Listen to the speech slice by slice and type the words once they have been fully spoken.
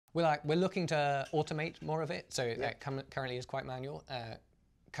We're looking to automate more of it, so Yeah. that currently is quite manual.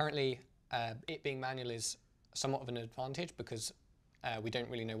 Currently, it being manual is somewhat of an advantage because we don't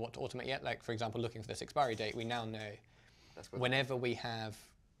really know what to automate yet. Like, for example, looking for this expiry date, we now know whenever we have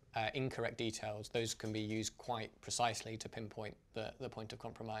incorrect details, those can be used quite precisely to pinpoint the point of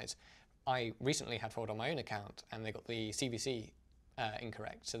compromise. I recently had fraud on my own account, and they got the CVC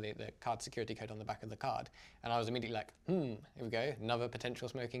incorrect, so the card security code on the back of the card. And I was immediately like, here we go, another potential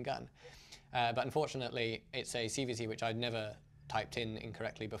smoking gun. But unfortunately, it's a CVC which I'd never typed in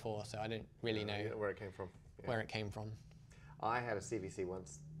incorrectly before, so I don't really know where it came from. Yeah. where it came from. I had a CVC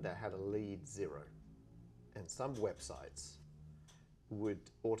once that had a lead 0, and some websites would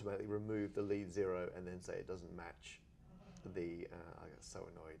automatically remove the lead 0 and then say it doesn't match the, I got so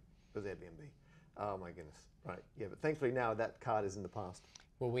annoyed. It was Airbnb. Oh my goodness. Right, yeah, but thankfully now that card is in the past.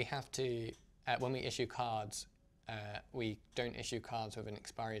 Well, we have to, when we issue cards, we don't issue cards with an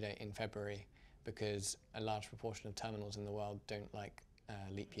expiry date in February because a large proportion of terminals in the world don't like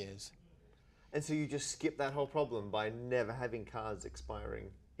leap years. And so you just skip that whole problem by never having cards expiring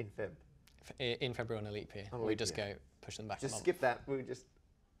in Feb? In February on a leap year. We just go push them back a Just month. skip that.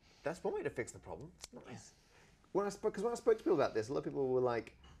 That's one way to fix the problem. It's nice. Because when I spoke to people about this, a lot of people were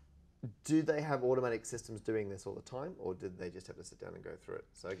like, do they have automatic systems doing this all the time, or did they just have to sit down and go through it?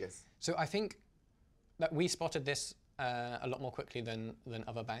 So I guess. So I think that we spotted this a lot more quickly than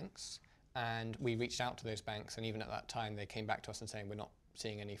other banks, and we reached out to those banks, and even at that time they came back to us and saying we're not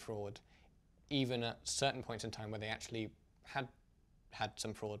seeing any fraud. Even at certain points in time where they actually had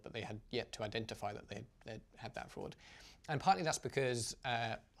some fraud, but they had yet to identify that they'd had that fraud. And partly that's because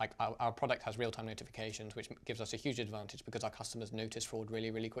like our product has real-time notifications, which gives us a huge advantage because our customers notice fraud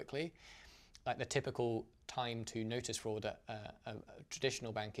really, really quickly. Like the typical time to notice fraud at a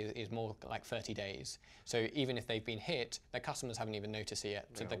traditional bank is more like 30 days. So even if they've been hit, their customers haven't even noticed it yet.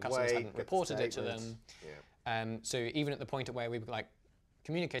 So the customers haven't reported it to them. Yeah. So even at the point at where we were like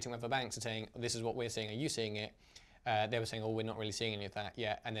communicating with the banks and saying, this is what we're seeing, are you seeing it? They were saying, oh, we're not really seeing any of that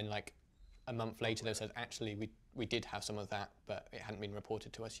yet. And then like a month later, they said, actually, we did have some of that, but it hadn't been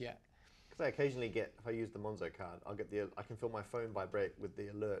reported to us yet. Because I occasionally get, if I use the Monzo card, I can feel my phone vibrate with the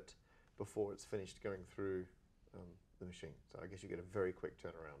alert before it's finished going through the machine. So I guess you get a very quick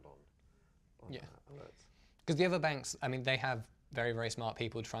turnaround on alerts. Because the other banks, I mean, they have very, very smart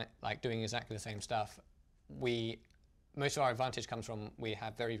people doing exactly the same stuff. Most of our advantage comes from we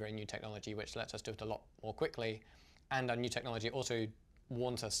have very, very new technology, which lets us do it a lot more quickly. And our new technology also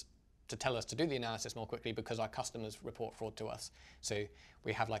wants us to tell us to do the analysis more quickly because our customers report fraud to us. So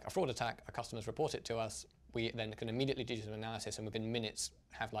we have like a fraud attack, our customers report it to us, we then can immediately do some analysis and within minutes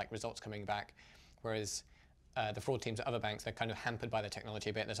have like results coming back. Whereas the fraud teams at other banks, they're kind of hampered by the technology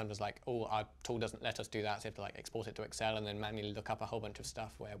a bit. They're sometimes like, oh, our tool doesn't let us do that, so you have to like export it to Excel and then manually look up a whole bunch of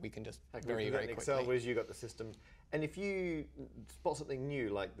stuff where we can just very, very quickly. Excel, whereas you got the system. And if you spot something new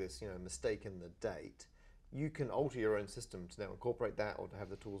like this, mistake in the date, you can alter your own system to now incorporate that or to have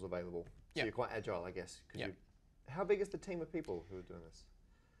the tools available. So you're quite agile, I guess. How big is the team of people who are doing this?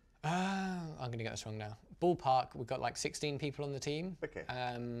 I'm going to get this wrong now. Ballpark, we've got like 16 people on the team. Okay.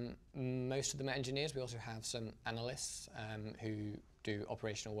 Most of them are engineers. We also have some analysts who do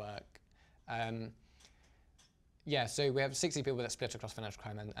operational work. So we have 60 people that split across financial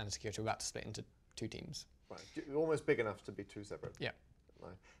crime and security. We're about to split into 2 teams. Right, almost big enough to be 2 separate. Yeah.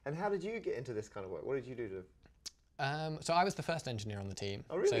 Right. And how did you get into this kind of work? What did you do to? So I was the first engineer on the team.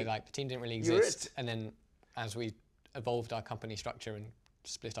 Oh, really? So like the team didn't really exist. And then as we evolved our company structure and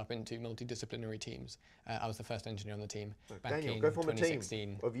split up into multidisciplinary teams, I was the first engineer on the team back Daniel, in go form 2016. a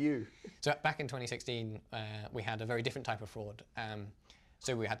team of you. So back in 2016, we had a very different type of fraud.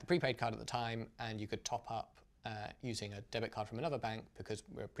 So we had the prepaid card at the time, and you could top up using a debit card from another bank because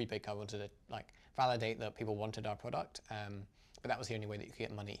we're a prepaid card, wanted to like validate that people wanted our product. But that was the only way that you could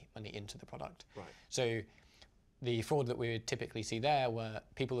get money into the product. Right. So the fraud that we would typically see there were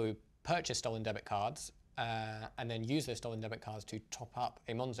people who purchased stolen debit cards and then use those stolen debit cards to top up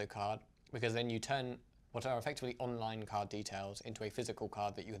a Monzo card, because then you turn what are effectively online card details into a physical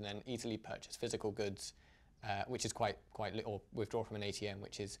card that you can then easily purchase physical goods, which is or withdraw from an ATM,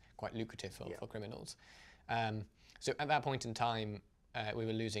 which is quite lucrative for criminals. So at that point in time, we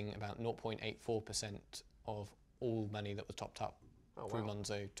were losing about 0.84% of all money that was topped up through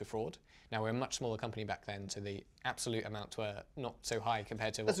Monzo to fraud. Now, we're a much smaller company back then, so the absolute amounts were not so high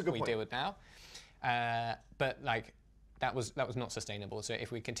compared to what we deal with now. But like that was not sustainable. So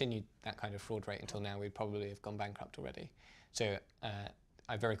if we continued that kind of fraud rate until now, we'd probably have gone bankrupt already. So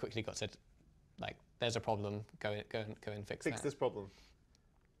I very quickly got said, like, there's a problem, go and fix that. Fix this problem.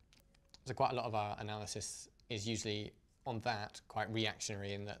 So quite a lot of our analysis is usually on that quite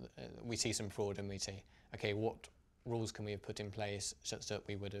reactionary in that we see some fraud and we say, okay, what rules can we have put in place such that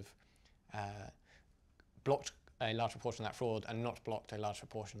we would have blocked a large proportion of that fraud and not blocked a large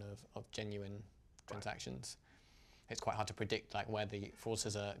proportion of genuine transactions. It's quite hard to predict like where the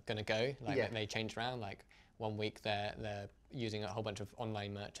fraudsters are going to go. Like they change around. Like one week they're using a whole bunch of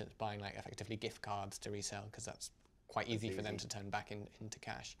online merchants buying like effectively gift cards to resell because that's quite easy for them to turn back into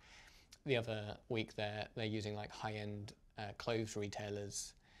cash. The other week they're using like high-end clothes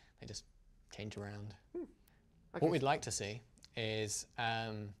retailers. They just change around. What we'd like to see is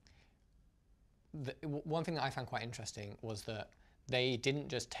one thing that I found quite interesting was that they didn't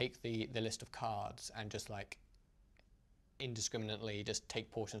just take the list of cards and just like indiscriminately just take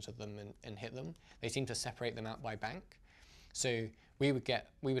portions of them and hit them. They seem to separate them out by bank. So we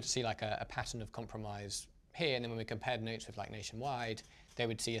would see like a pattern of compromise here, and then when we compared notes with like Nationwide, they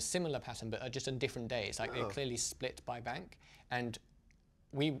would see a similar pattern but just on different days. Like they're clearly split by bank, and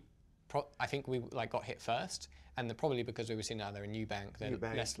I think we like got hit first, and probably because we were seeing now they're a new bank, they're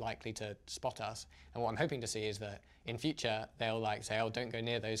less likely to spot us. And what I'm hoping to see is that in future they'll like say, oh, don't go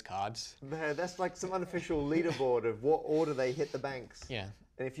near those cards. Man, that's like some unofficial leaderboard of what order they hit the banks. Yeah.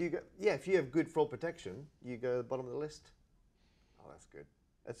 And if you have good fraud protection, you go to the bottom of the list. Oh, that's good.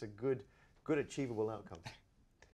 That's a good achievable outcome.